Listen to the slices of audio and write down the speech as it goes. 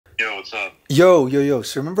Yo, what's up? Yo.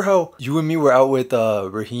 So remember how you and me were out with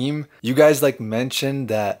Raheem? You guys like mentioned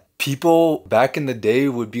that people back in the day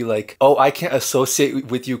would be like, "Oh, I can't associate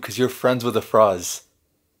with you because you're friends with Afraaz."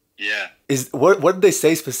 Yeah. Is what did they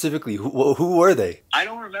say specifically? Who were they? I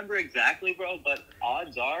don't remember exactly, bro, but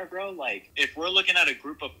odds are, bro, like, if we're looking at a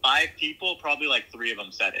group of 5 people, probably like 3 of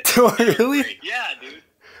them said it. Really? Yeah, dude.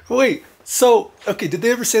 Wait. So okay, did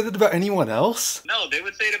they ever say that about anyone else? No, they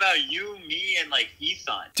would say it about you, me, and like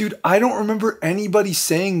Isan. Dude, I don't remember anybody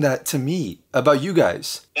saying that to me about you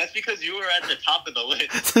guys. That's because you were at the top of the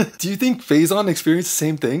list. Do you think Faison experienced the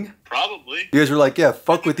same thing? Probably. You guys were like, yeah,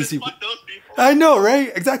 fuck with these people. Fuck those people. I know,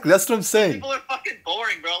 right? Exactly. That's what I'm saying. People are fucking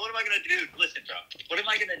boring, bro. What am I gonna do? Listen, bro. What am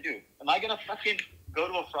I gonna do? Am I gonna fucking go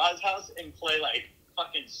to a Afraaz house and play like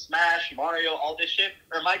fucking Smash, Mario, all this shit?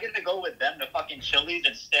 Or am I gonna go with them to fucking Chili's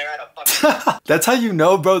and stare at a fucking... That's how you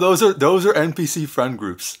know, bro. Those are NPC friend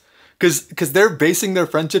groups. Cause they're basing their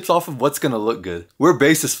friendships off of what's gonna look good. We're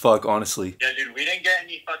base as fuck, honestly. Yeah, dude, we didn't get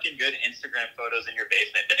any fucking good Instagram photos in your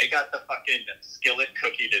basement. They got the fucking skillet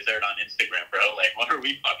cookie dessert on Instagram, bro. Like, what are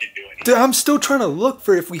we fucking doing? Dude, I'm still trying to look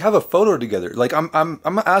for if we have a photo together. Like, I'm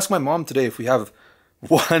gonna ask my mom today if we have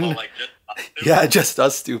one. Oh, like just us two? Yeah, just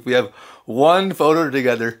us two. If we have one photo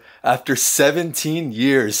together after 17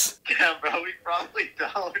 years. Yeah, bro, we probably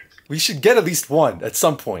don't. We should get at least one at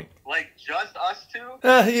some point. Like, just us two?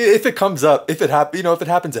 If it comes up, if it happens, if it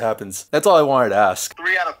happens, it happens. That's all I wanted to ask.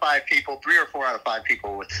 3 out of 5 people, 3 or 4 out of 5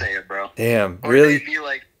 people would say it, bro. Damn, Or really? they'd be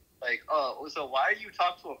like, oh, so why do you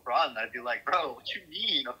talk to a fraud? And I'd be like, bro, what you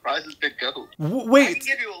mean? A fraud is the GOAT. I Wait. can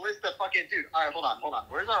give you a list of fucking dude. All right, hold on.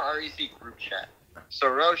 Where's our REC group chat?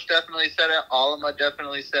 Sarosh definitely said it. Alima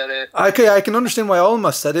definitely said it. Okay, I can understand why all of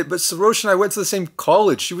us said it, but Sarosh and I went to the same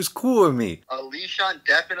college. She was cool with me. Alishan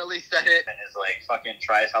definitely said it. And his like fucking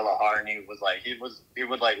tries hella hard, and he was like, he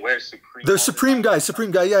would like wear Supreme. The Supreme guy.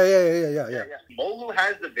 Yeah. Molu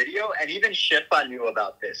has the video, and even Shifa knew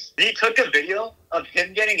about this. He took a video of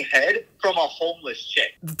him getting head from a homeless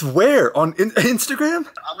chick. Where? On Instagram?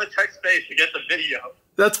 I'm gonna text Faye to get the video.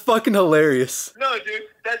 That's fucking hilarious. No, dude,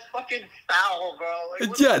 that's fucking foul, bro. Like,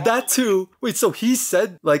 what's Yeah, wrong that with too. Wait, so he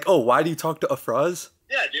said, like, oh, why do you talk to Afraaz?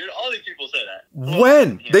 you? Yeah, dude, all these people say that.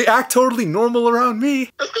 When? Yeah. They act totally normal around me.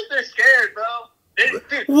 That's because they're scared, bro. Dude,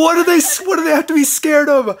 What do they have to be scared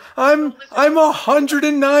of? I'm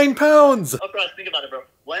 109 pounds. Afraaz, think about it, bro.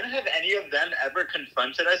 When have any of them ever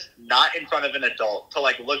confronted us not in front of an adult to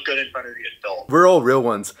like look good in front of the adult? We're all real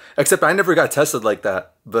ones. Except I never got tested like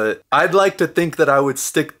that. But I'd like to think that I would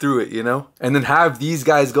stick through it, you know? And then have these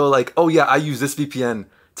guys go like, oh yeah, I use this VPN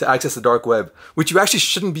to access the dark web, which you actually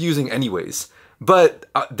shouldn't be using anyways. But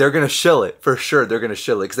they're gonna shill it, for sure. They're gonna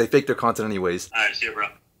shill it because they fake their content anyways. Alright, see you, bro.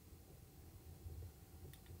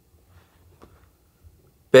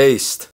 Based.